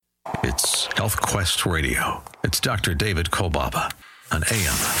It's Health Quest Radio. It's Dr. David Kolbaba on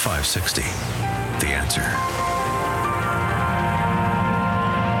AM 560. The Answer.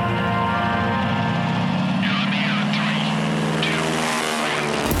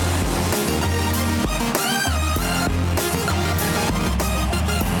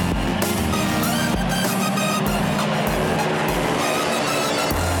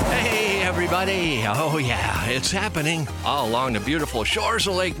 Oh yeah, it's happening all along the beautiful shores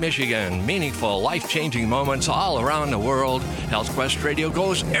of Lake Michigan. Meaningful, life-changing moments all around the world. Health Quest Radio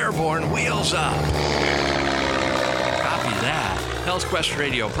goes airborne, wheels up. Copy that. Health Quest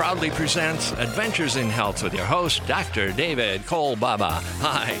Radio proudly presents Adventures in Health with your host, Dr. David Kolbaba.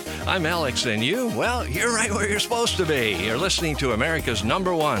 Hi, I'm Alex, and you? Well, you're right where you're supposed to be. You're listening to America's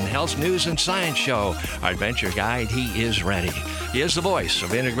 #1 health news and science show. Our adventure guide, he is ready. He is the voice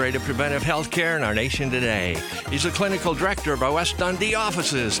of integrated preventive health care in our nation today. He's the clinical director of our West Dundee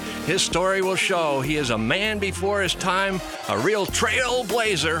offices. His story will show he is a man before his time, a real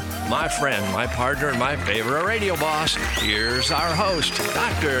trailblazer. My friend, my partner, and my favorite radio boss. Here's our host,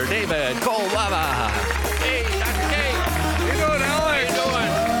 Dr. David Kolbaba. Hey, Dr. K. How you doing, Alex? How you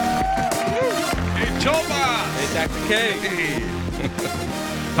doing? Hey, Toba. Hey, Dr. K.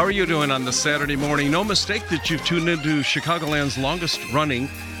 How are you doing on this Saturday morning? No mistake that you've tuned into Chicagoland's longest-running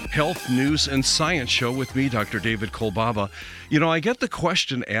health, news, and science show with me, Dr. David Kolbaba. You know, I get the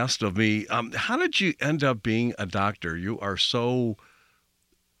question asked of me, how did you end up being a doctor? You are so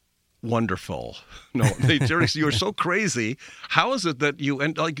wonderful. No, seriously, you're so crazy. How is it that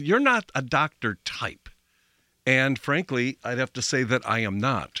you're not a doctor type? And frankly, I'd have to say that I am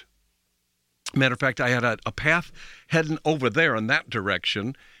not. Matter of fact, I had a path heading over there in that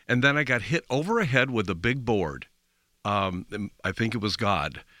direction, and then I got hit over a head with a big board. I think it was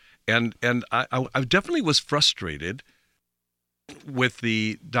God. And I definitely was frustrated with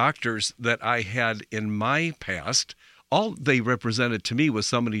the doctors that I had in my past. All they represented to me was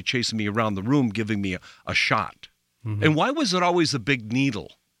somebody chasing me around the room, giving me a shot. Mm-hmm. And why was it always a big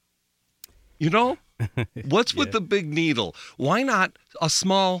needle? You know? What's with the big needle? Why not a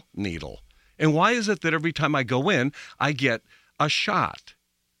small needle? And why is it that every time I go in, I get a shot?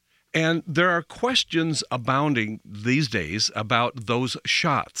 And there are questions abounding these days about those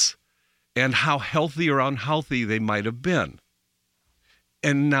shots and how healthy or unhealthy they might have been.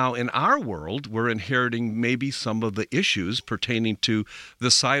 And now in our world, we're inheriting maybe some of the issues pertaining to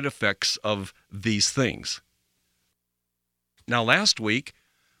the side effects of these things. Now, last week,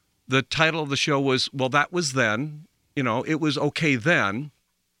 the title of the show was, well, that was then, it was okay then.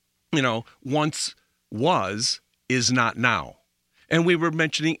 Once was, is not now. And we were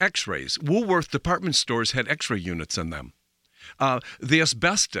mentioning x-rays. Woolworth department stores had x-ray units in them. The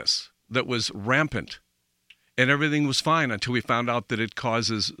asbestos that was rampant, and everything was fine until we found out that it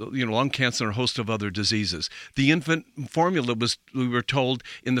causes, lung cancer and a host of other diseases. The infant formula we were told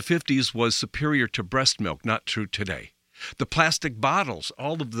in the 50s was superior to breast milk, not true today. The plastic bottles,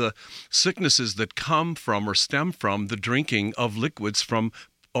 all of the sicknesses that come from or stem from the drinking of liquids from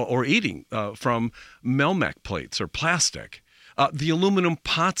or eating from Melmac plates or plastic. The aluminum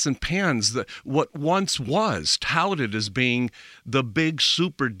pots and pans, what once was touted as being the big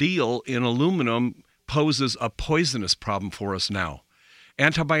super deal in aluminum, poses a poisonous problem for us now.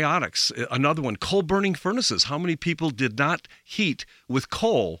 Antibiotics, another one. Coal-burning furnaces. How many people did not heat with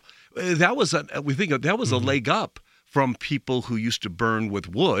coal? That was a leg up from people who used to burn with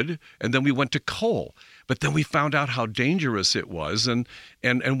wood, and then we went to coal. But then we found out how dangerous it was, and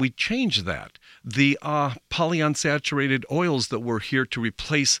we changed that. The polyunsaturated oils that were here to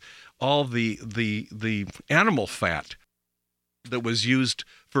replace all the animal fat that was used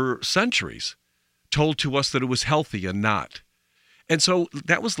for centuries, told to us that it was healthy and not. And so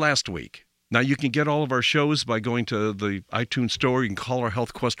that was last week. Now, you can get all of our shows by going to the iTunes store. You can call our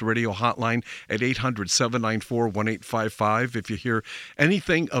Health Quest Radio hotline at 800-794-1855. If you hear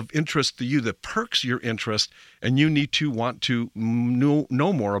anything of interest to you that perks your interest and you want to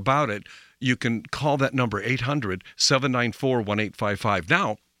know more about it, you can call that number, 800-794-1855.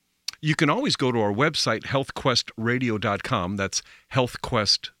 Now, you can always go to our website, healthquestradio.com. That's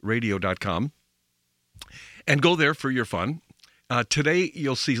healthquestradio.com. And go there for your fun. Today,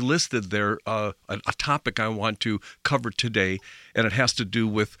 you'll see listed there a topic I want to cover today, and it has to do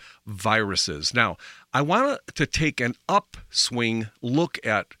with viruses. Now, I want to take an upswing look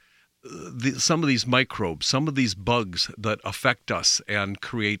at some of these microbes, some of these bugs that affect us and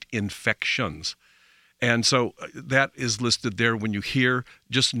create infections. And so that is listed there. When you hear,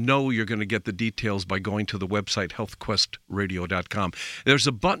 just know you're going to get the details by going to the website, healthquestradio.com. There's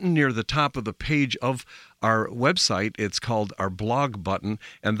a button near the top of the page of our website. It's called our blog button,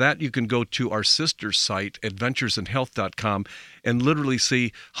 and that you can go to our sister site, adventuresinhealth.com, and literally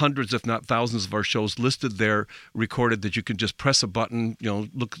see hundreds, if not thousands, of our shows listed there, recorded, that you can just press a button,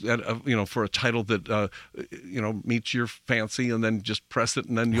 look at, for a title that, meets your fancy, and then just press it,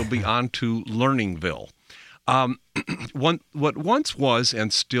 and then you'll be on to Learningville. What once was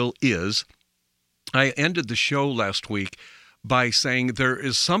and still is, I ended the show last week by saying there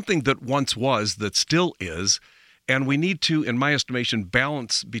is something that once was that still is, and we need to, in my estimation,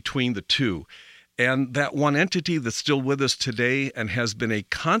 balance between the two. And that one entity that's still with us today and has been a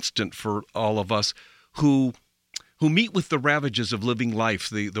constant for all of us who meet with the ravages of living life,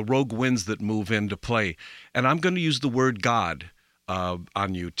 the rogue winds that move into play. And I'm going to use the word God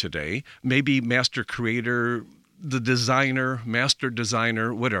on you today, maybe master creator, the designer, master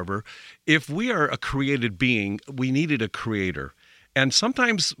designer, whatever. If we are a created being, we needed a creator. And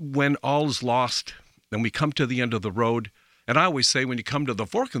sometimes when all is lost and we come to the end of the road, and I always say when you come to the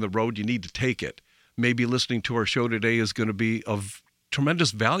fork in the road, you need to take it. Maybe listening to our show today is going to be of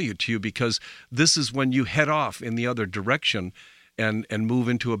tremendous value to you, because this is when you head off in the other direction and move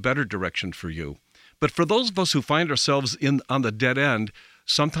into a better direction for you. But for those of us who find ourselves on the dead end,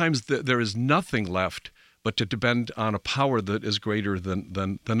 sometimes there is nothing left but to depend on a power that is greater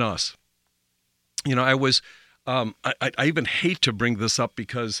than us. I even hate to bring this up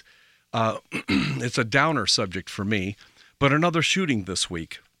because it's a downer subject for me, but another shooting this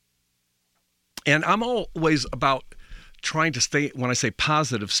week. And I'm always about trying to stay, when I say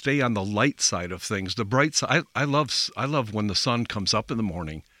positive, stay on the light side of things, the bright side. I love when the sun comes up in the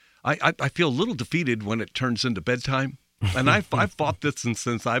morning. I feel a little defeated when it turns into bedtime. And I've fought this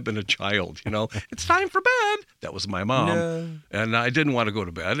since I've been a child. It's time for bed. That was my mom. No. And I didn't want to go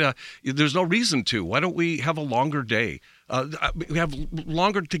to bed. There's no reason to. Why don't we have a longer day? We have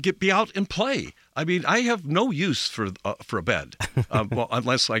longer to be out and play. I mean, I have no use for a bed. Well,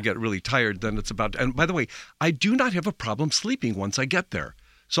 unless I get really tired, then it's about. And by the way, I do not have a problem sleeping once I get there.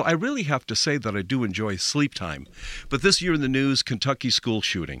 So I really have to say that I do enjoy sleep time. But this year in the news, Kentucky school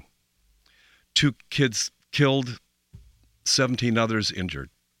shooting. 2 kids killed, 17 others injured.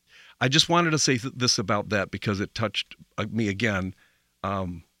 I just wanted to say this about that because it touched me again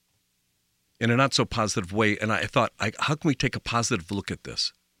in a not so positive way. And I thought, how can we take a positive look at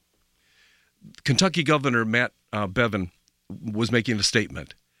this? Kentucky Governor Matt Bevin was making a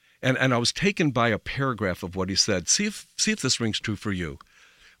statement. And I was taken by a paragraph of what he said. See if this rings true for you.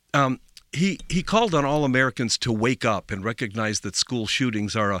 He called on all Americans to wake up and recognize that school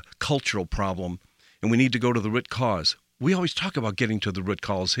shootings are a cultural problem, and we need to go to the root cause. We always talk about getting to the root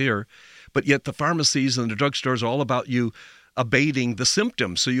cause here, but yet the pharmacies and the drugstores are all about you abating the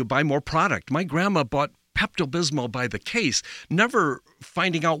symptoms, so you buy more product. My grandma bought Pepto-Bismol by the case, never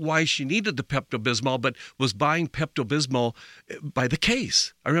finding out why she needed the Pepto-Bismol, but was buying Pepto-Bismol by the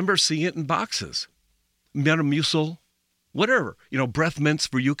case. I remember seeing it in boxes. Metamucil, whatever, breath mints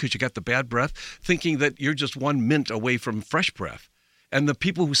for you because you got the bad breath, thinking that you're just one mint away from fresh breath. And the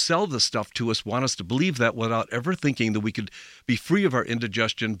people who sell this stuff to us want us to believe that without ever thinking that we could be free of our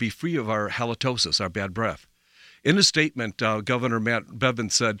indigestion, be free of our halitosis, our bad breath. In a statement, Governor Matt Bevin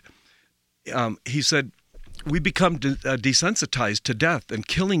said, we become desensitized to death, and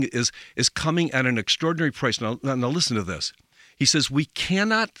killing is coming at an extraordinary price. Now listen to this. He says, we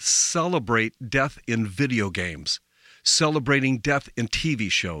cannot celebrate death in video games, celebrating death in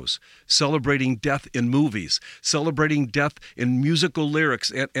TV shows, celebrating death in movies, celebrating death in musical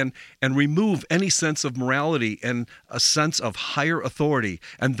lyrics, and remove any sense of morality and a sense of higher authority,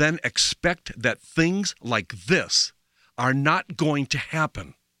 and then expect that things like this are not going to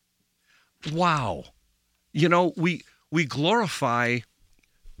happen. Wow. We glorify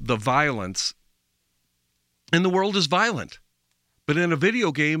the violence, and the world is violent. But in a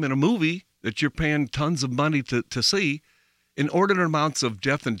video game, in a movie that you're paying tons of money to see, inordinate amounts of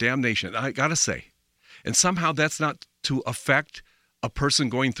death and damnation, I got to say. And somehow that's not to affect a person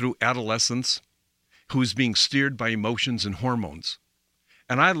going through adolescence who's being steered by emotions and hormones.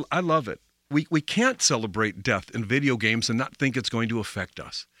 And I love it. We can't celebrate death in video games and not think it's going to affect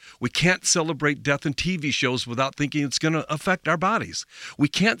us. We can't celebrate death in TV shows without thinking it's going to affect our bodies. We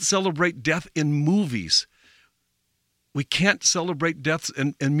can't celebrate death in movies. We can't celebrate deaths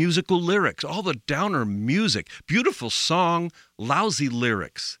in musical lyrics, all the downer music, beautiful song, lousy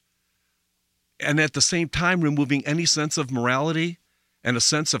lyrics. And at the same time, removing any sense of morality and a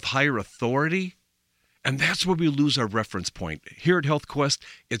sense of higher authority. And that's where we lose our reference point. Here at Health Quest,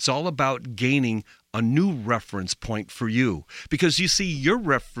 it's all about gaining a new reference point for you. Because you see, your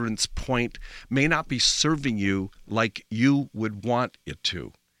reference point may not be serving you like you would want it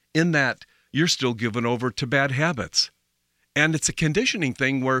to. In that, you're still given over to bad habits. And it's a conditioning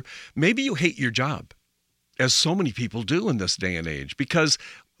thing where maybe you hate your job, as so many people do in this day and age, because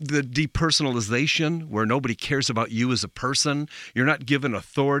the depersonalization where nobody cares about you as a person, you're not given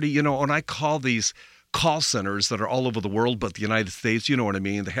authority. When I call these call centers that are all over the world but the United States, you know what I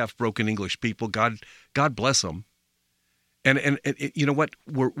mean, the half-broken English people, God bless them. And you know what?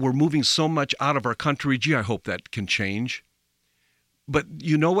 We're moving so much out of our country. Gee, I hope that can change. But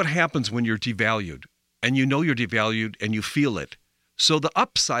you know what happens when you're devalued, and you know you're devalued and you feel it. So the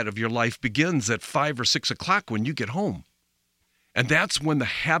upside of your life begins at 5 or 6 o'clock when you get home. And that's when the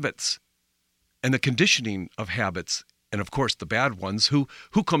habits and the conditioning of habits, and of course the bad ones, who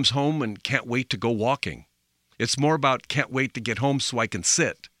comes home and can't wait to go walking. It's more about can't wait to get home so I can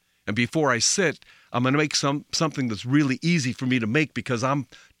sit. And before I sit, I'm going to make something that's really easy for me to make because I'm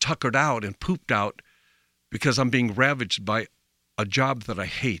tuckered out and pooped out because I'm being ravaged by a job that I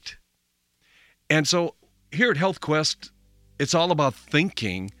hate. And so here at Health Quest, it's all about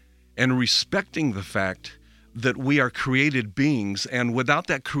thinking and respecting the fact that we are created beings, and without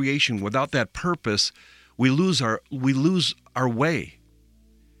that creation, without that purpose, we lose our way.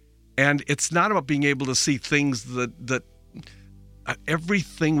 And it's not about being able to see things that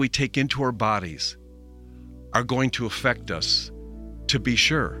everything we take into our bodies are going to affect us, to be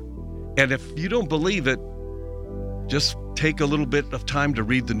sure. And if you don't believe it, just take a little bit of time to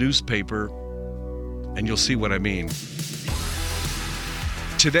read the newspaper and you'll see what I mean.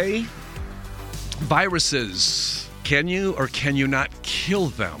 Today, viruses, can you or can you not kill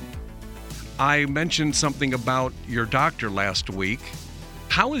them? I mentioned something about your doctor last week.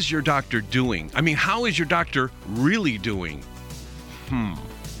 How is your doctor doing? I mean, how is your doctor really doing?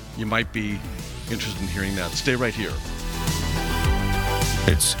 You might be interested in hearing that. Stay right here.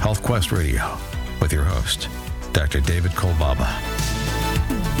 It's Health Quest Radio with your host, Dr. David Kolbaba.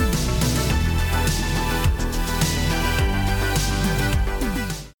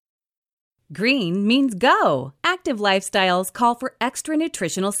 Green means go. Active lifestyles call for extra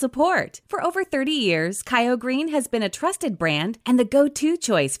nutritional support. For over 30 years, Kyo Green has been a trusted brand and the go-to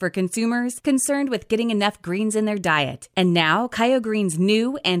choice for consumers concerned with getting enough greens in their diet. And now, Kyo Green's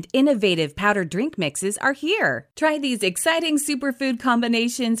new and innovative powdered drink mixes are here. Try these exciting superfood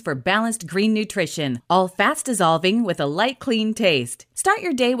combinations for balanced green nutrition, all fast-dissolving with a light, clean taste. Start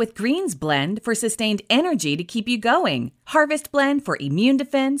your day with Greens Blend for sustained energy to keep you going, Harvest Blend for immune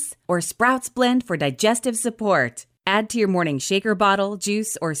defense, or Sprouts Blend for digestive support. Add to your morning shaker bottle,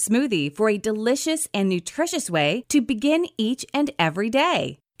 juice, or smoothie for a delicious and nutritious way to begin each and every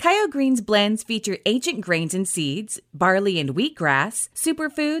day. Kyo Green's blends feature ancient grains and seeds, barley and wheatgrass,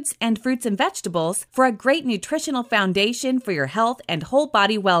 superfoods, and fruits and vegetables for a great nutritional foundation for your health and whole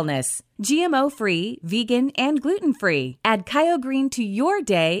body wellness. GMO-free, vegan, and gluten-free. Add Kyo Green to your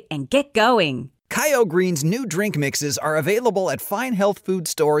day and get going. Kyo Green's new drink mixes are available at fine health food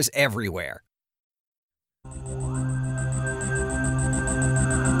stores everywhere.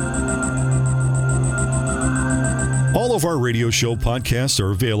 All of our radio show podcasts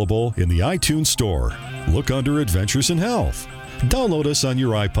are available in the iTunes Store. Look under Adventures in Health. Download us on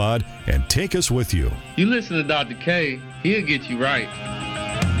your iPod and take us with you. You listen to Dr. K, he'll get you right.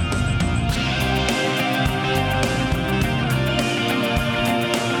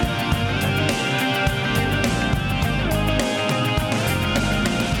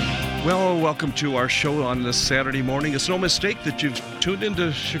 Well, welcome to our show on this Saturday morning. It's no mistake that you've tuned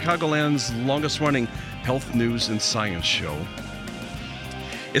into Chicagoland's longest-running health news and science show.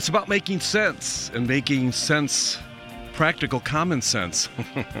 It's about making sense, and making sense, practical common sense.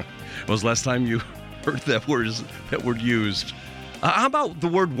 When was the last time you heard that word used? How about the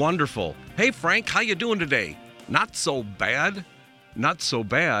word wonderful? Hey, Frank, how you doing today? Not so bad. Not so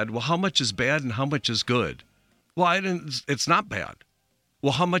bad. Well, how much is bad and how much is good? Well, it's not bad.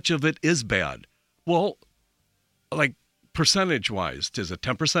 Well, how much of it is bad? Well, like percentage-wise, is it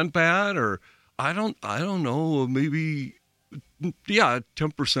 10% bad, or I don't know, maybe, yeah,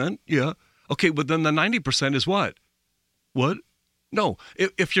 10%, yeah. Okay, but then the 90% is what? What? No,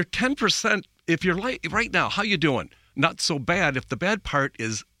 if you're 10%, if you're like right now, how you doing? Not so bad. If the bad part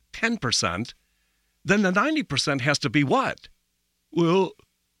is 10%, then the 90% has to be what? Well,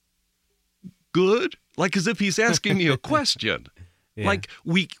 good? Like as if he's asking me a question. Yeah. Like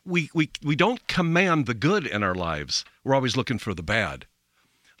we don't command the good in our lives. We're always looking for the bad.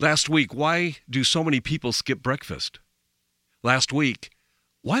 Last week, why do so many people skip breakfast? Last week,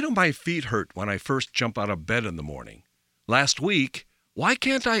 why do my feet hurt when I first jump out of bed in the morning? Last week, why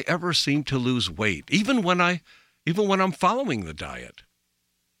can't I ever seem to lose weight, even when I'm following the diet?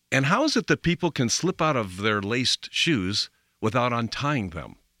 And how is it that people can slip out of their laced shoes without untying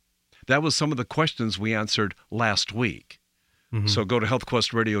them? That was some of the questions we answered last week. So go to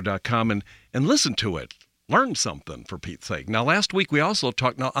healthquestradio.com and listen to it. Learn something, for Pete's sake. Now, last week we also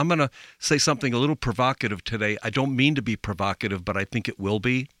talked, now I'm going to say something a little provocative today. I don't mean to be provocative, but I think it will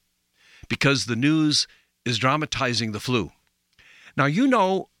be, because the news is dramatizing the flu. Now, you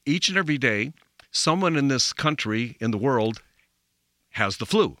know, each and every day, someone in this country, in the world, has the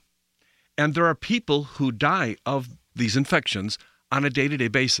flu. And there are people who die of these infections on a day-to-day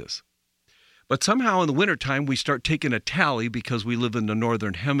basis. But somehow in the wintertime, we start taking a tally because we live in the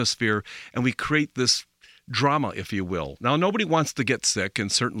northern hemisphere, and we create this drama, if you will. Now, nobody wants to get sick, and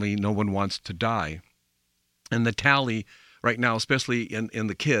certainly no one wants to die. And the tally right now, especially in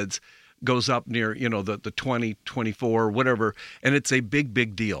the kids, goes up near, the 20, 24, whatever, and it's a big,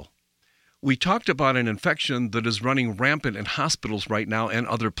 big deal. We talked about an infection that is running rampant in hospitals right now and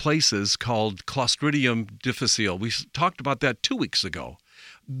other places called Clostridium difficile. We talked about that 2 weeks ago.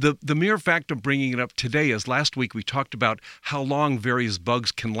 The mere fact of bringing it up today is last week we talked about how long various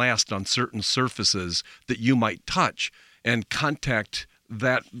bugs can last on certain surfaces that you might touch and contact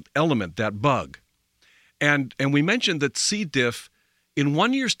that element, that bug. And we mentioned that C. diff in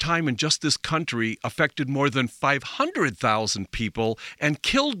 1 year's time in just this country affected more than 500,000 people and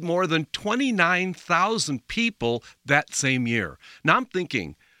killed more than 29,000 people that same year. Now I'm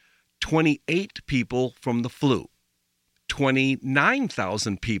thinking 28 people from the flu,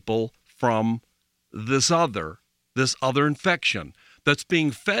 29,000 people from this other infection that's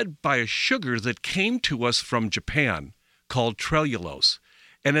being fed by a sugar that came to us from Japan called trellulose.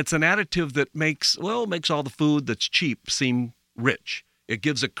 And it's an additive that makes all the food that's cheap seem rich. It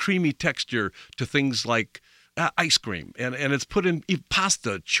gives a creamy texture to things like ice cream, and it's put in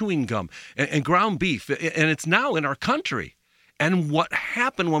pasta, chewing gum, and ground beef, and it's now in our country. And what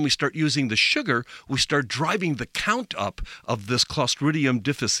happened when we start using the sugar, we start driving the count up of this Clostridium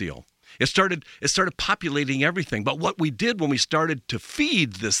difficile. It started populating everything. But what we did when we started to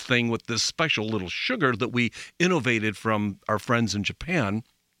feed this thing with this special little sugar that we innovated from our friends in Japan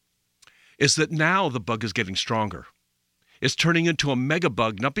is that now the bug is getting stronger. It's turning into a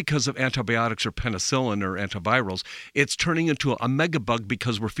megabug, not because of antibiotics or penicillin or antivirals. It's turning into a megabug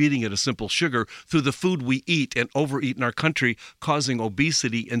because we're feeding it a simple sugar through the food we eat and overeat in our country, causing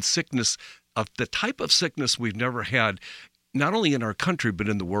obesity and sickness of the type of sickness we've never had, not only in our country, but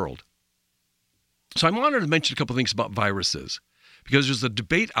in the world. So I wanted to mention a couple things about viruses, because there's a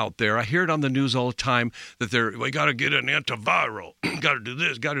debate out there. I hear it on the news all the time that we got to get an antiviral, got to do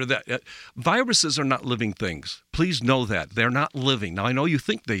this, got to do that. Viruses are not living things. Please know that. They're not living. Now, I know you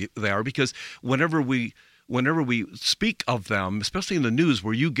think they are, because whenever we speak of them, especially in the news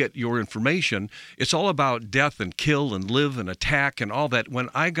where you get your information, it's all about death and kill and live and attack and all that. When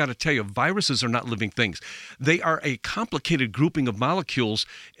I got to tell you, viruses are not living things. They are a complicated grouping of molecules,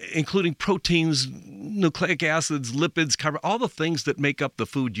 including proteins, nucleic acids, lipids, carbon, all the things that make up the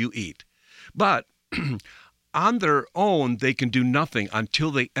food you eat. But on their own, they can do nothing until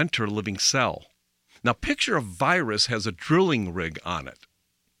they enter a living cell. Now, picture a virus has a drilling rig on it.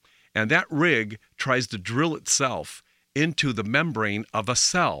 And that rig tries to drill itself into the membrane of a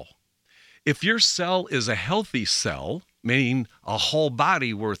cell. If your cell is a healthy cell, meaning a whole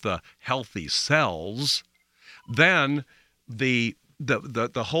body worth of healthy cells, then the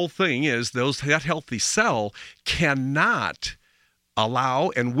whole thing is that healthy cell cannot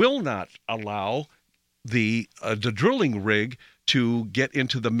allow and will not allow the drilling rig to get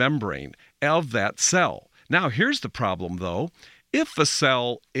into the membrane of that cell. Now, here's the problem, though. If a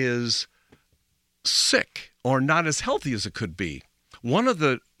cell is sick or not as healthy as it could be, one of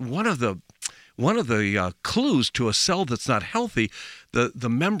the clues to a cell that's not healthy, the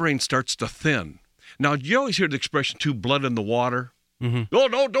membrane starts to thin. Now, you always hear the expression, too, blood in the water. Mm-hmm. Oh,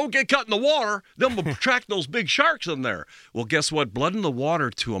 no, don't get cut in the water. Then we'll attract those big sharks in there. Well, guess what? Blood in the water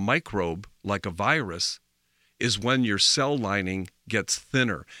to a microbe, like a virus, is when your cell lining gets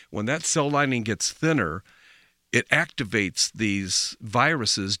thinner. When that cell lining gets thinner, it activates these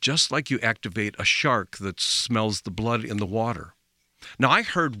viruses just like you activate a shark that smells the blood in the water. Now, I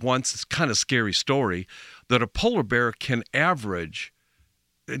heard once, it's kind of scary story, that a polar bear can average,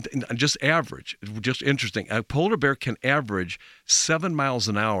 just interesting, a polar bear can average 7 miles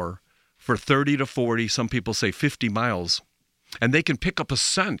an hour for 30 to 40, some people say 50 miles, and they can pick up a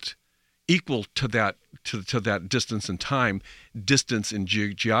scent equal to that distance in time, distance in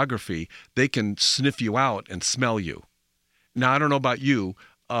geography. They can sniff you out and smell you. Now, I don't know about you.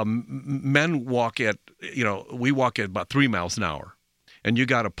 Men walk at, we walk at about 3 miles an hour. And you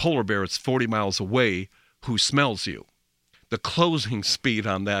got a polar bear that's 40 miles away who smells you. the closing speed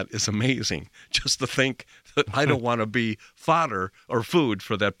on that is amazing. Just to think that I don't want to be fodder or food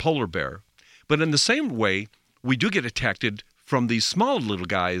for that polar bear. But in the same way, we do get attacked from these small little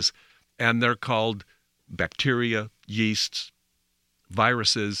guys, and they're called bacteria, yeasts,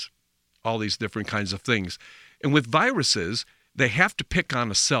 viruses, all these different kinds of things. And with viruses, they have to pick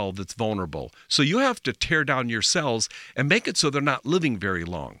on a cell that's vulnerable. So you have to tear down your cells and make it so they're not living very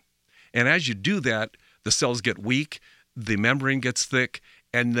long. And as you do that, the cells get weak, the membrane gets thick,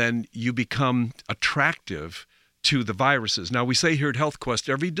 and then you become attractive to the viruses. Now, we say here at HealthQuest,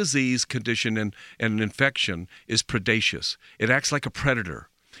 every disease, condition, and infection is predaceous. It acts like a predator,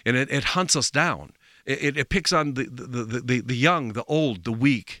 and it hunts us down. It picks on the young, the old, the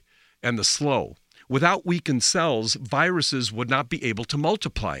weak, and the slow. Without weakened cells, viruses would not be able to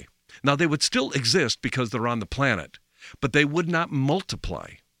multiply. Now, they would still exist because they're on the planet, but they would not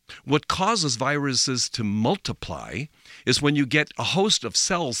multiply. What causes viruses to multiply is when you get a host of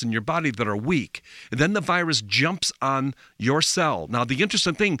cells in your body that are weak, and then the virus jumps on your cell. Now, the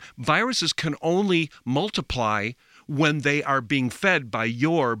interesting thing, viruses can only multiply when they are being fed by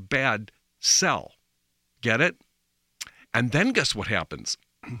your bad cell. Get it? And then guess what happens?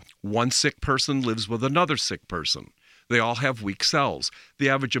 One sick person lives with another sick person. They all have weak cells. The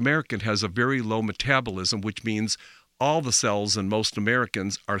average American has a very low metabolism, which means all the cells in most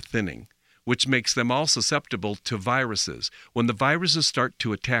Americans are thinning, which makes them all susceptible to viruses. When the viruses start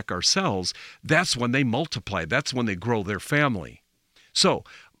to attack our cells, that's when they multiply. That's when they grow their family. So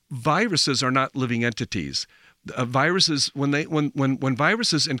viruses are not living entities. Viruses, when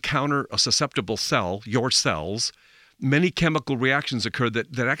viruses encounter a susceptible cell, your cells, many chemical reactions occur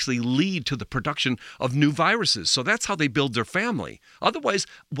that actually lead to the production of new viruses. So that's how they build their family. Otherwise,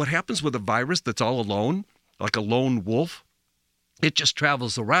 what happens with a virus that's all alone, like a lone wolf, it just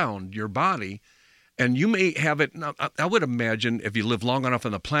travels around your body, and you may have it. Now, I would imagine if you live long enough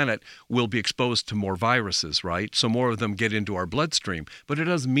on the planet, we'll be exposed to more viruses, right? So more of them get into our bloodstream. But it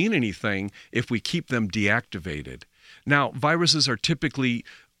doesn't mean anything if we keep them deactivated. Now, viruses are typically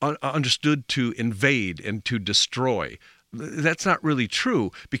understood to invade and to destroy. That's not really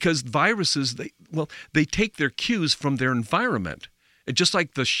true, because viruses, they take their cues from their environment. And just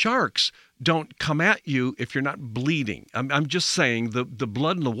like the sharks don't come at you if you're not bleeding. I'm just saying the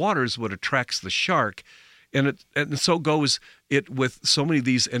blood in the water is what attracts the shark. And so goes it with so many of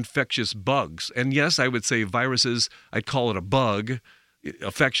these infectious bugs. And yes, I would say viruses, I'd call it a bug,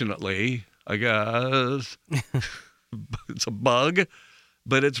 affectionately, I guess. It's a bug,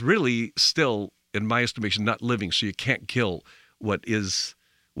 but it's really still, in my estimation, not living. So you can't kill what is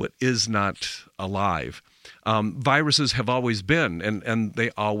not alive. Viruses have always been, and they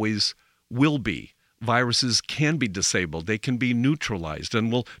always will be. Viruses can be disabled. They can be neutralized,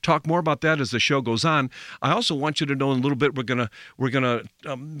 and we'll talk more about that as the show goes on. I also want you to know in a little bit we're gonna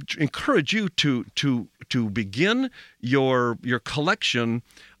encourage you to begin your collection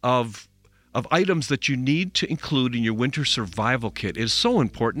of items that you need to include in your winter survival kit. It is so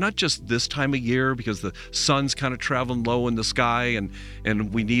important, not just this time of year because the sun's kind of traveling low in the sky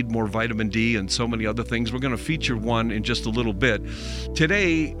and we need more vitamin D and so many other things. We're going to feature one in just a little bit.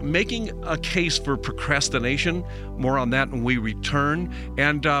 Today, making a case for procrastination. More on that when we return.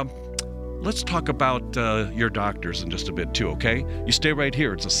 And let's talk about your doctors in just a bit too, okay? You stay right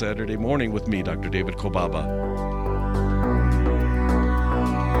here. It's a Saturday morning with me, Dr. David Kolbaba.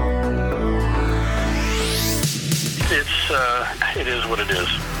 It is what it is.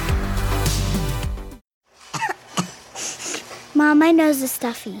 Mom, my nose is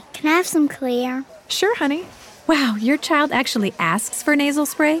stuffy. Can I have some Clear? Sure, honey. Wow, your child actually asks for nasal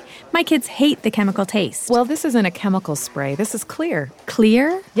spray? My kids hate the chemical taste. Well, this isn't a chemical spray. This is Clear.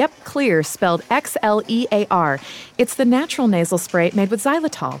 Clear? Yep, Clear, spelled Xlear. It's the natural nasal spray made with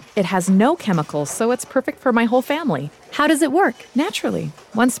xylitol. It has no chemicals, so it's perfect for my whole family. How does it work? Naturally.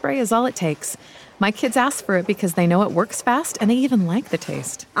 One spray is all it takes. My kids ask for it because they know it works fast and they even like the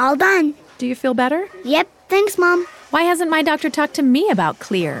taste. All done. Do you feel better? Yep, thanks, Mom. Why hasn't my doctor talked to me about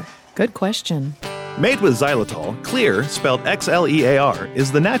Clear? Good question. Made with xylitol, Clear, spelled Xlear,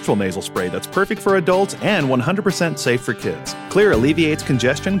 is the natural nasal spray that's perfect for adults and 100% safe for kids. Clear alleviates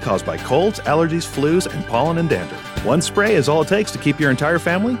congestion caused by colds, allergies, flus, and pollen and dander. One spray is all it takes to keep your entire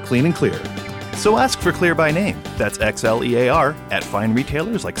family clean and clear. So ask for Clear by name. That's Xlear at fine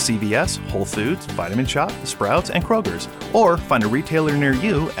retailers like CVS, Whole Foods, Vitamin Shoppe, Sprouts, and Kroger's. Or find a retailer near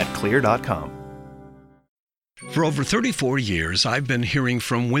you at Clear.com. For over 34 years, I've been hearing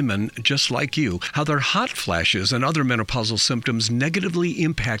from women just like you how their hot flashes and other menopausal symptoms negatively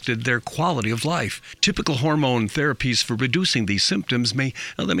impacted their quality of life. Typical hormone therapies for reducing these symptoms may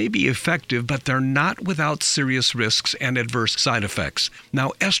be effective, but they're not without serious risks and adverse side effects.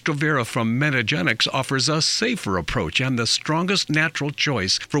 Now, Estrovera from Metagenics offers a safer approach and the strongest natural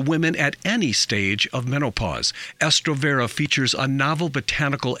choice for women at any stage of menopause. Estrovera features a novel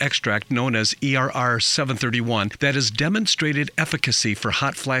botanical extract known as ERR 731 that has demonstrated efficacy for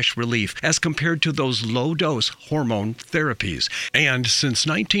hot flash relief as compared to those low-dose hormone therapies. And since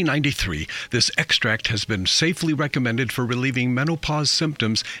 1993, this extract has been safely recommended for relieving menopause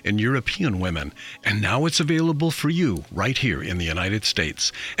symptoms in European women. And now it's available for you right here in the United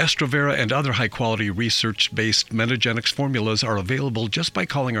States. Estrovera and other high-quality research-based Metagenics formulas are available just by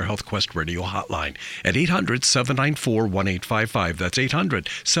calling our HealthQuest radio hotline at 800-794-1855. That's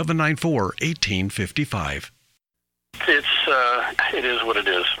 800-794-1855. It is what it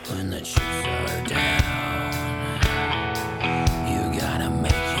is. When the chips are down, you gotta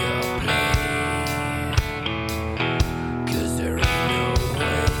make your play. 'Cause there ain't no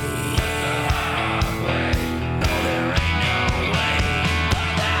way. No, there ain't no way.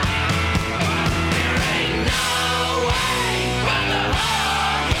 There ain't no way but the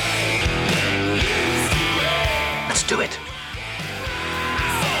hard way. Get used to it. Let's do it.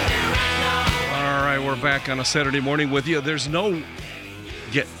 We're back on a Saturday morning with you. There's no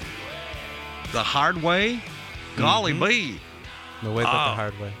get the hard way. Golly bee. No way but the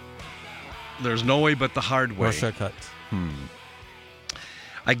hard way. There's no way but the hard way. No shortcuts.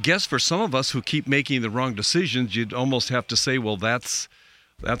 I guess for some of us who keep making the wrong decisions, you'd almost have to say, well, that's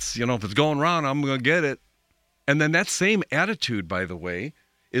if it's going wrong, I'm going to get it. And then that same attitude, by the way,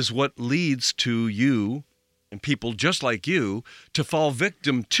 is what leads to you and people just like you to fall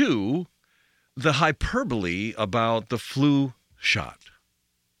victim to the hyperbole about the flu shot.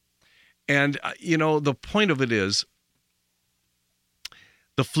 And, the point of it is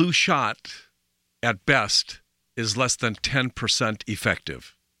the flu shot, at best, is less than 10%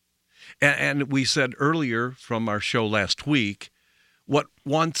 effective. And we said earlier from our show last week, what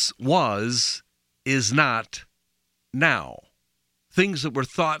once was is not now. Things that were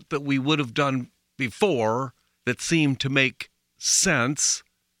thought that we would have done before that seemed to make sense,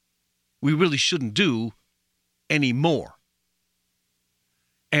 we really shouldn't do anymore.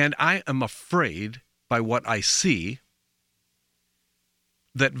 And I am afraid by what I see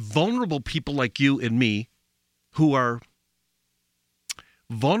that vulnerable people like you and me who are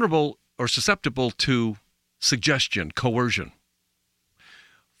vulnerable or susceptible to suggestion, coercion,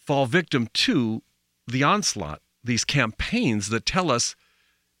 fall victim to the onslaught, these campaigns that tell us,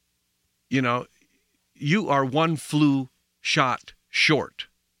 you are one flu shot short.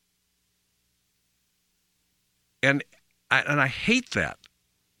 And I hate that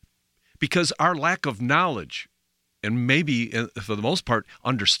because our lack of knowledge and maybe, for the most part,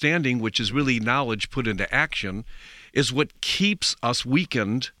 understanding, which is really knowledge put into action, is what keeps us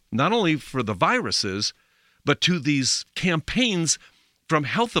weakened, not only for the viruses, but to these campaigns from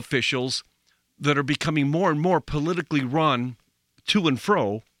health officials that are becoming more and more politically run to and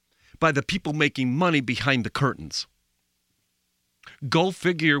fro by the people making money behind the curtains. Go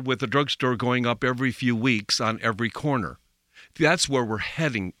figure with the drugstore going up every few weeks on every corner. That's where we're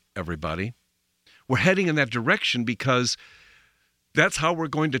heading, everybody. We're heading in that direction because that's how we're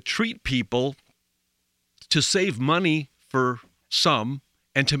going to treat people to save money for some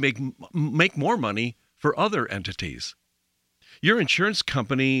and to make more money for other entities. Your insurance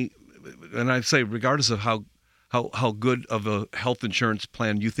company, and I'd say regardless of how good of a health insurance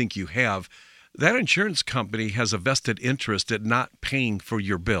plan you think you have, that insurance company has a vested interest at not paying for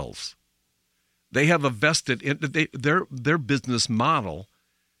your bills. They have a vested their business model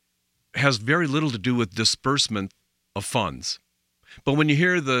has very little to do with disbursement of funds. But when you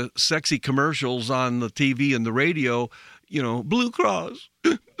hear the sexy commercials on the TV and the radio, Blue Cross,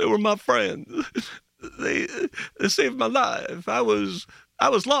 they were my friends. They saved my life. I was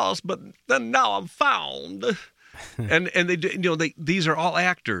lost, but then now I'm found. and these are all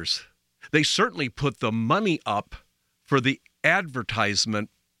actors. They certainly put the money up for the advertisement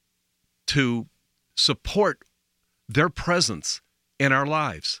to support their presence in our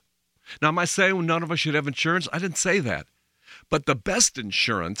lives. Now, am I saying none of us should have insurance? I didn't say that. But the best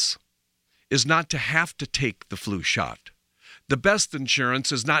insurance is not to have to take the flu shot. The best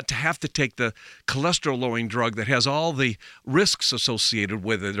insurance is not to have to take the cholesterol-lowering drug that has all the risks associated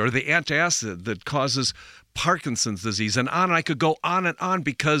with it, or the antacid that causes Parkinson's disease, and on. I could go on and on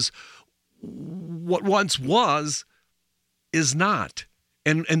because what once was is not.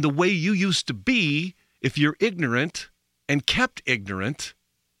 And the way you used to be if you're ignorant and kept ignorant,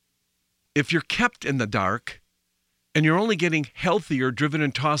 if you're kept in the dark, and you're only getting healthier, driven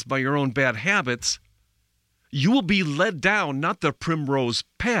and tossed by your own bad habits, you will be led down not the primrose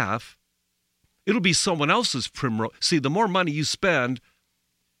path. It'll be someone else's primrose. See, the more money you spend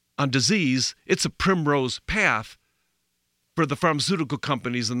on disease, it's a primrose path for the pharmaceutical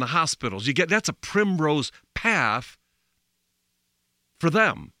companies and the hospitals. That's a primrose path for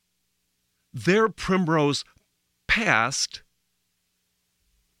them. Their primrose past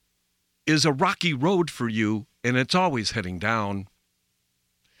is a rocky road for you, and it's always heading down.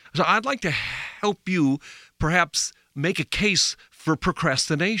 So I'd like to help you perhaps make a case for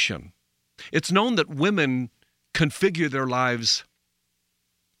procrastination. It's known that women configure their lives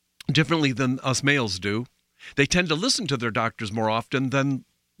differently than us males do. They tend to listen to their doctors more often than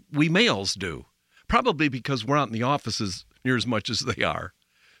we males do, probably because we're not in the offices near as much as they are.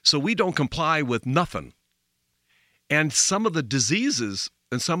 So we don't comply with nothing. And some of the diseases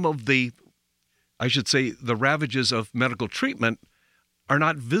and some of the, I should say, the ravages of medical treatment are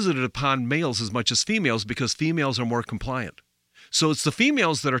not visited upon males as much as females because females are more compliant. So it's the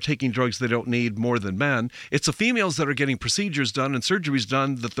females that are taking drugs they don't need more than men. It's the females that are getting procedures done and surgeries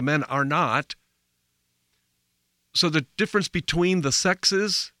done that the men are not. So the difference between the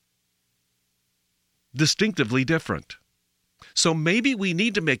sexes, distinctively different. So maybe we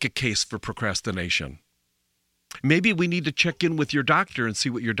need to make a case for procrastination. Maybe we need to check in with your doctor and see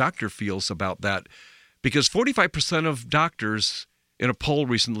what your doctor feels about that. Because 45% of doctors in a poll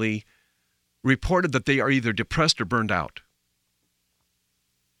recently reported that they are either depressed or burned out.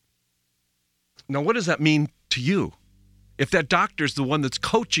 Now, what does that mean to you? If that doctor's the one that's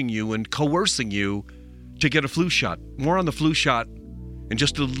coaching you and coercing you to get a flu shot. More on the flu shot in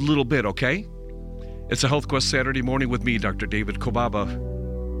just a little bit, okay? It's a Health Quest Saturday morning with me, Dr. David Kolbaba.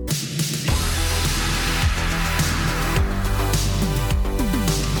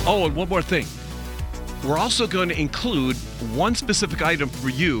 Oh, and one more thing. We're also going to include one specific item for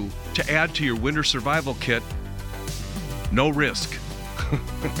you to add to your winter survival kit. No risk.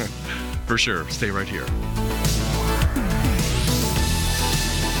 For sure. Stay right here.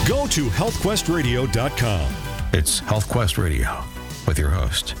 Go to healthquestradio.com. It's Health Quest Radio with your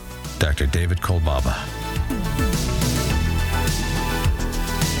host, Dr. David Kolbaba.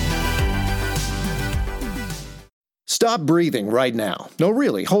 Stop breathing right now. No,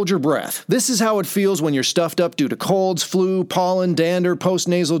 really, hold your breath. This is how it feels when you're stuffed up due to colds, flu, pollen, dander,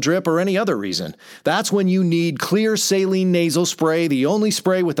 postnasal drip, or any other reason. That's when you need Clear Saline Nasal Spray, the only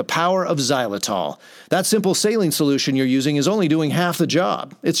spray with the power of xylitol. That simple saline solution you're using is only doing half the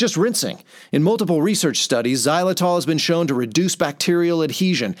job. It's just rinsing. In multiple research studies, xylitol has been shown to reduce bacterial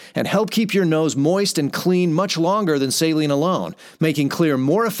adhesion and help keep your nose moist and clean much longer than saline alone, making Clear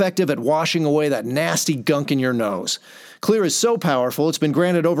more effective at washing away that nasty gunk in your nose. Clear is so powerful, it's been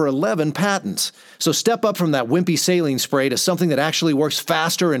granted over 11 patents. So step up from that wimpy saline spray to something that actually works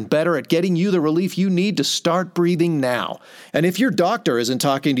faster and better at getting you the relief you need to start breathing now. And if your doctor isn't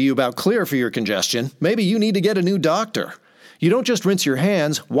talking to you about Clear for your congestion, maybe you need to get a new doctor. You don't just rinse your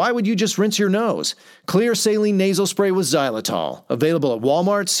hands. Why would you just rinse your nose? Clear Saline Nasal Spray with xylitol. Available at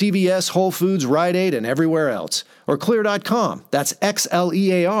Walmart, CVS, Whole Foods, Rite Aid, and everywhere else. Or Xlear.com. That's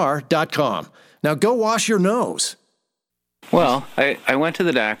Xlear.com. Now go wash your nose. Well, I went to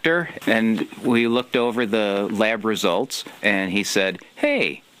the doctor, and we looked over the lab results, and he said,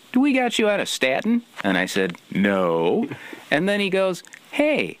 "Hey, do we got you out of statin?" And I said, "No." And then he goes,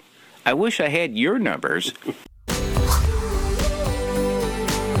 "Hey, I wish I had your numbers."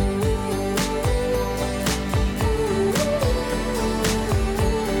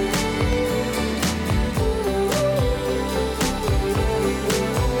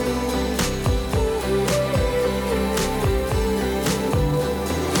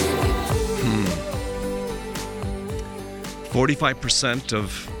 Hmm. 45%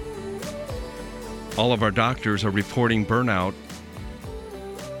 of all of our doctors are reporting burnout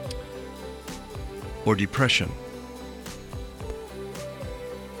or depression.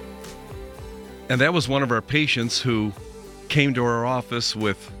 And that was one of our patients who came to our office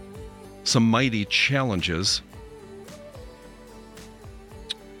with some mighty challenges,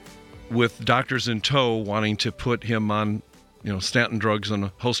 with doctors in tow wanting to put him on, statin drugs and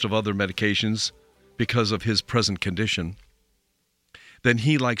a host of other medications because of his present condition. Then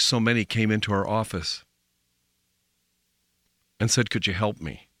he, like so many, came into our office and said, "Could you help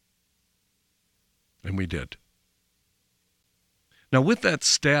me?" And we did. Now, with that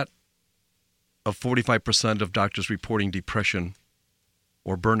stat of 45% of doctors reporting depression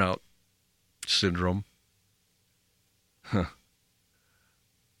or burnout syndrome,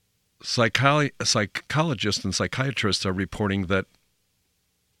 psychologists and psychiatrists are reporting that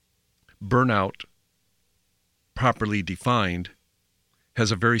burnout, properly defined,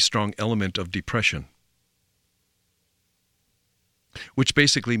 has a very strong element of depression, which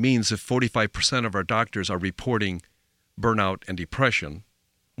basically means if 45% of our doctors are reporting burnout and depression,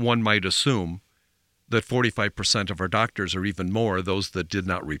 one might assume that 45% of our doctors, or even more, those that did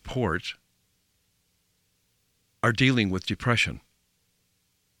not report, are dealing with depression.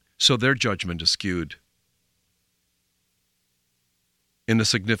 So their judgment is skewed in a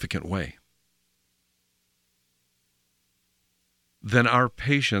significant way. Then our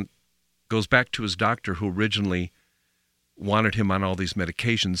patient goes back to his doctor who originally wanted him on all these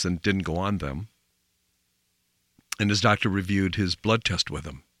medications and didn't go on them. And his doctor reviewed his blood test with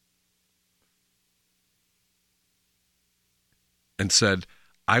him and said,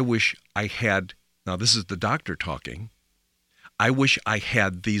 I wish I had, now this is the doctor talking, I wish I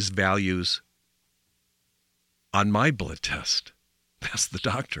had these values on my blood test. That's the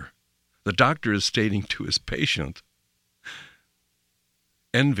doctor. The doctor is stating to his patient,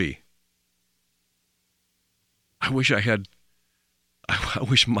 envy. I wish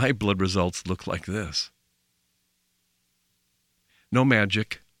my blood results looked like this. No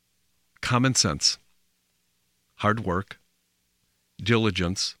magic, common sense, hard work,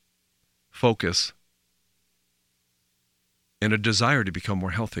 diligence, focus, and a desire to become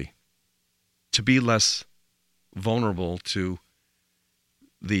more healthy, to be less vulnerable to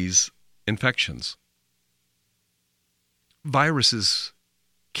these infections. Viruses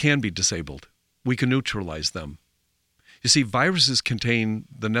can be disabled. We can neutralize them. You see, viruses contain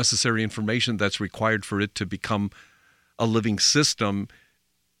the necessary information that's required for it to become a living system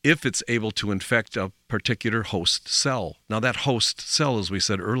if it's able to infect a particular host cell. Now, that host cell, as we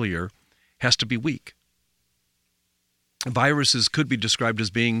said earlier, has to be weak. Viruses could be described as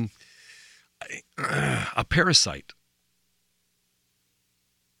being a parasite.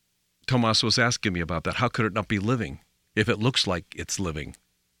 Tomas was asking me about that. How could it not be living if it looks like it's living?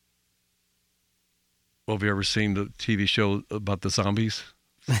 Well, have you ever seen the TV show about the zombies?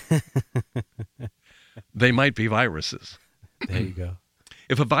 They might be viruses. There you go.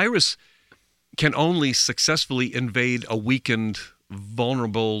 If a virus can only successfully invade a weakened,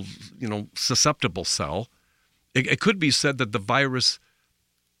 vulnerable, susceptible cell, it could be said that the virus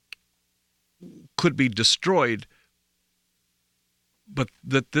could be destroyed, but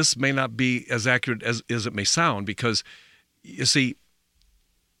that this may not be as accurate as it may sound, because, you see,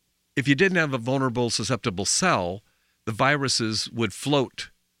 if you didn't have a vulnerable, susceptible cell, the viruses would float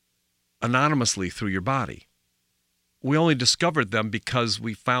anonymously through your body. We only discovered them because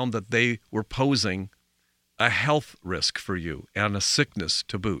we found that they were posing a health risk for you and a sickness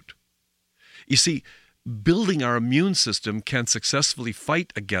to boot. You see, building our immune system can successfully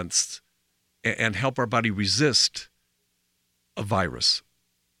fight against and help our body resist a virus.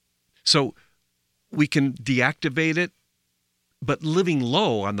 So we can deactivate it, but living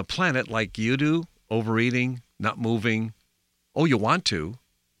low on the planet like you do, overeating, not moving. Oh, you want to?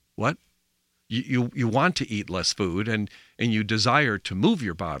 What? You want to eat less food and you desire to move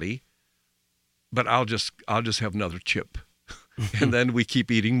your body, but I'll just have another chip. And then we keep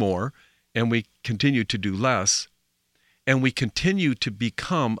eating more and we continue to do less and we continue to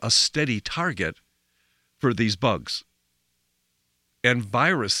become a steady target for these bugs. And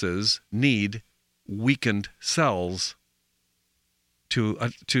viruses need weakened cells to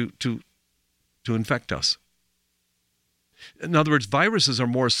infect us. In other words, viruses are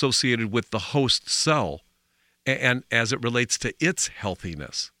more associated with the host cell and as it relates to its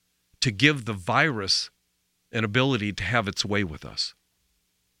healthiness, to give the virus an ability to have its way with us.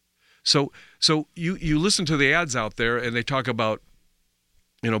 So you listen to the ads out there and they talk about,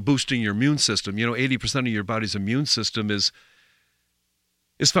 boosting your immune system. 80% of your body's immune system is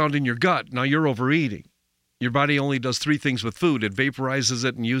found in your gut. Now you're overeating. Your body only does 3 things with food. It vaporizes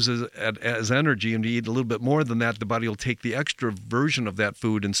it and uses it as energy. And you eat a little bit more than that, the body will take the extra version of that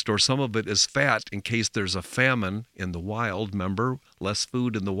food and store some of it as fat in case there's a famine in the wild. Remember, less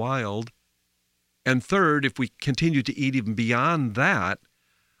food in the wild. And third, if we continue to eat even beyond that,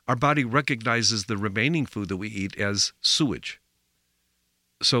 our body recognizes the remaining food that we eat as sewage.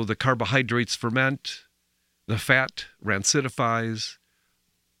 So the carbohydrates ferment, the fat rancidifies,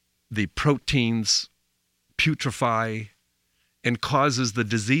 the proteins putrefy, and causes the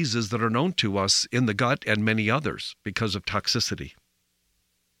diseases that are known to us in the gut and many others because of toxicity.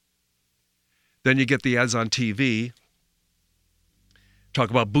 Then you get the ads on TV, talk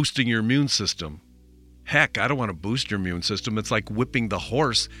about boosting your immune system. Heck, I don't want to boost your immune system. It's like whipping the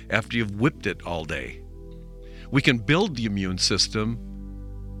horse after you've whipped it all day. We can build the immune system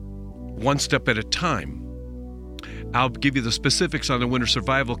one step at a time. I'll give you the specifics on the Winter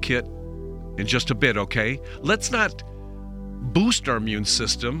Survival Kit in just a bit, okay? Let's not boost our immune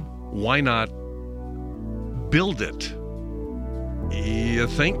system. Why not build it? You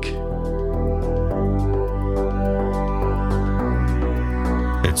think?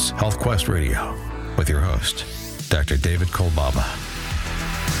 It's Health Quest Radio with your host, Dr. David Kolbaba.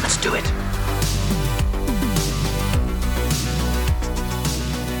 Let's do it.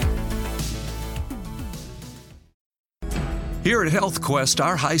 Here at Health Quest,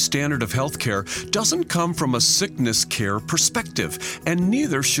 our high standard of healthcare doesn't come from a sickness care perspective, and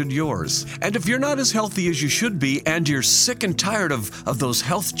neither should yours. And if you're not as healthy as you should be and you're sick and tired of those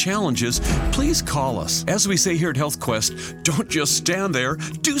health challenges, please call us. As we say here at Health Quest, don't just stand there,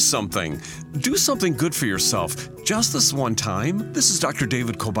 do something. Do something good for yourself. Just this one time. This is Dr.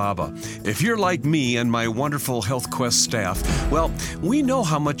 David Kolbaba. If you're like me and my wonderful Health Quest staff, well, we know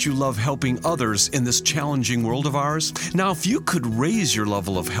how much you love helping others in this challenging world of ours. Now, if you could raise your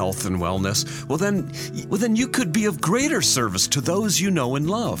level of health and wellness, well then you could be of greater service to those you know and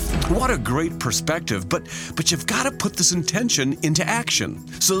love. What a great perspective, but you've got to put this intention into action.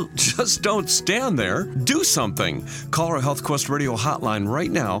 So just don't stand there. Do something. Call our Health Quest Radio hotline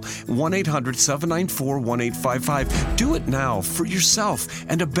right now, 1-800-794-1855. Do it now for yourself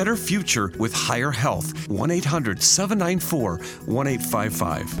and a better future with higher health.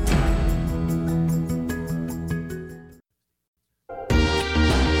 1-800-794-1855.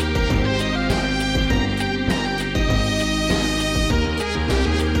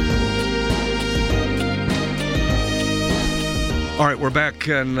 All right, we're back,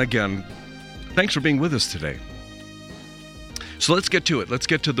 and again, thanks for being with us today. So let's get to it. Let's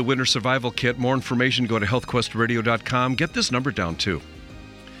get to the Winter Survival Kit. More information, go to healthquestradio.com. Get this number down, too.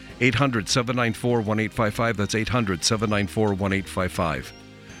 800-794-1855. That's 800-794-1855.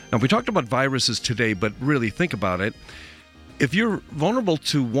 Now, we talked about viruses today, but really think about it. If you're vulnerable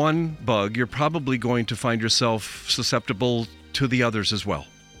to one bug, you're probably going to find yourself susceptible to the others as well.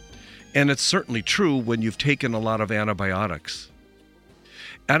 And it's certainly true when you've taken a lot of antibiotics.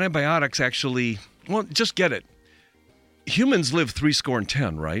 Antibiotics actually, well, just get it. Humans live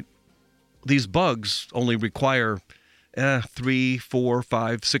 70, right? These bugs only require 3, 4,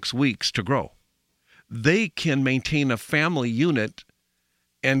 5, 6 weeks to grow. They can maintain a family unit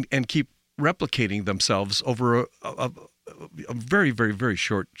and keep replicating themselves over a very, very, very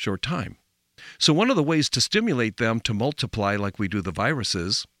short time. So one of the ways to stimulate them to multiply like we do the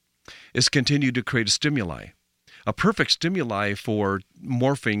viruses is continue to create a stimuli. A perfect stimuli for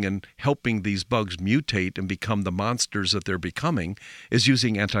morphing and helping these bugs mutate and become the monsters that they're becoming is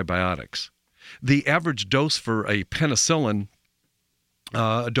using antibiotics. The average dose for a penicillin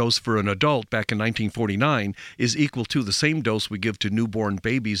dose for an adult back in 1949 is equal to the same dose we give to newborn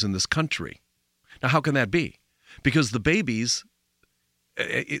babies in this country. Now, how can that be? Because the babies,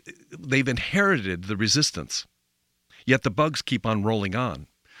 they've inherited the resistance, yet the bugs keep on rolling on.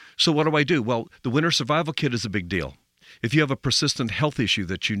 So what do? Well, the Winter Survival Kit is a big deal. If you have a persistent health issue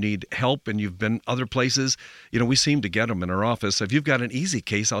that you need help and you've been other places, we seem to get them in our office. If you've got an easy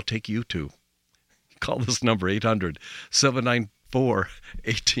case, I'll take you to. Call this number,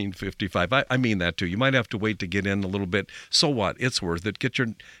 800-794-1855. I mean that too. You might have to wait to get in a little bit. So what? It's worth it. Get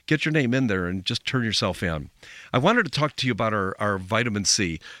your name in there and just turn yourself in. I wanted to talk to you about our vitamin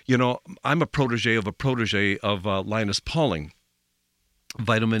C. I'm a protege of Linus Pauling.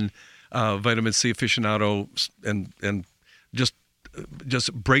 Vitamin C aficionado and just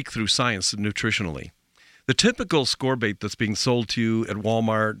breakthrough science nutritionally. The typical Scorbate that's being sold to you at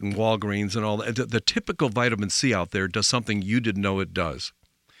Walmart and Walgreens and all that, the typical vitamin C out there does something you didn't know it does.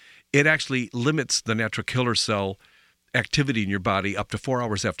 It actually limits the natural killer cell activity in your body up to 4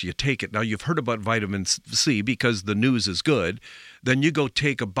 hours after you take it. Now, you've heard about vitamin C because the news is good. Then you go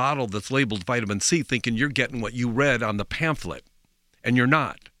take a bottle that's labeled vitamin C thinking you're getting what you read on the pamphlet. And you're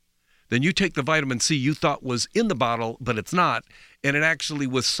not. Then you take the vitamin C you thought was in the bottle, but it's not, and it actually,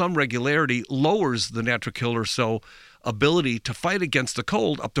 with some regularity, lowers the natural killer cell ability to fight against the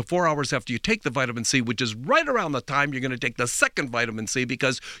cold up to 4 hours after you take the vitamin C, which is right around the time you're going to take the second vitamin C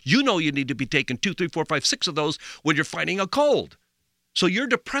because you need to be taking 2, 3, 4, 5, 6 of those when you're fighting a cold. So you're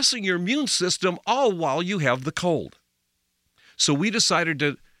depressing your immune system all while you have the cold. So we decided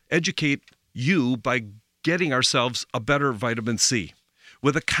to educate you by getting ourselves a better vitamin C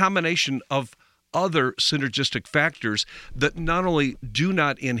with a combination of other synergistic factors that not only do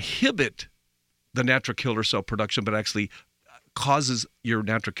not inhibit the natural killer cell production, but actually causes your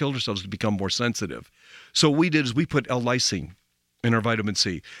natural killer cells to become more sensitive. So what we did is we put L-lysine in our vitamin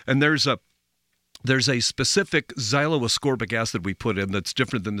C. And there's There's a specific xyloascorbic acid we put in that's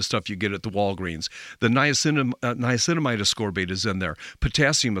different than the stuff you get at the Walgreens. The niacinamide ascorbate is in there,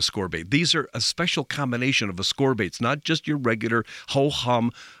 potassium ascorbate. These are a special combination of ascorbates, not just your regular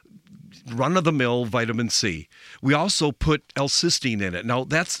ho-hum, run-of-the-mill vitamin C. We also put L-cysteine in it. Now,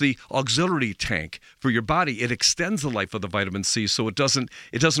 that's the auxiliary tank for your body. It extends the life of the vitamin C so it doesn't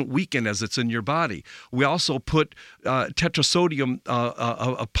weaken as it's in your body. We also put tetrasodium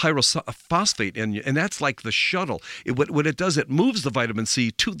pyrophosphate in you, and that's like the shuttle. What it does, it moves the vitamin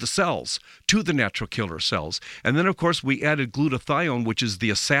C to the cells, to the natural killer cells. And then, of course, we added glutathione, which is the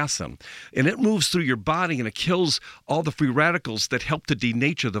assassin. And it moves through your body, and it kills all the free radicals that help to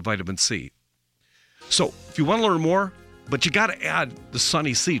denature the vitamin C. So if you want to learn more, but you got to add the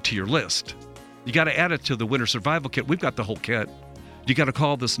Sunny C to your list. You got to add it to the Winter Survival Kit. We've got the whole kit. You got to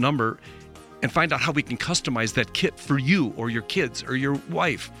call this number and find out how we can customize that kit for you or your kids or your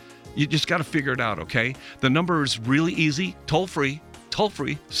wife. You just got to figure it out, okay? The number is really easy, toll-free,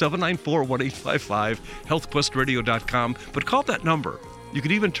 794-1855, healthquestradio.com. But call that number. You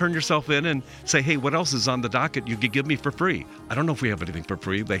could even turn yourself in and say, hey, what else is on the docket you could give me for free? I don't know if we have anything for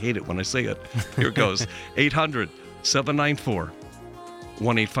free. They hate it when I say it. Here it goes.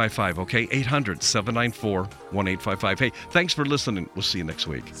 800-794-1855, okay? 800-794-1855. Hey, thanks for listening. We'll see you next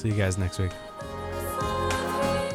week. See you guys next week.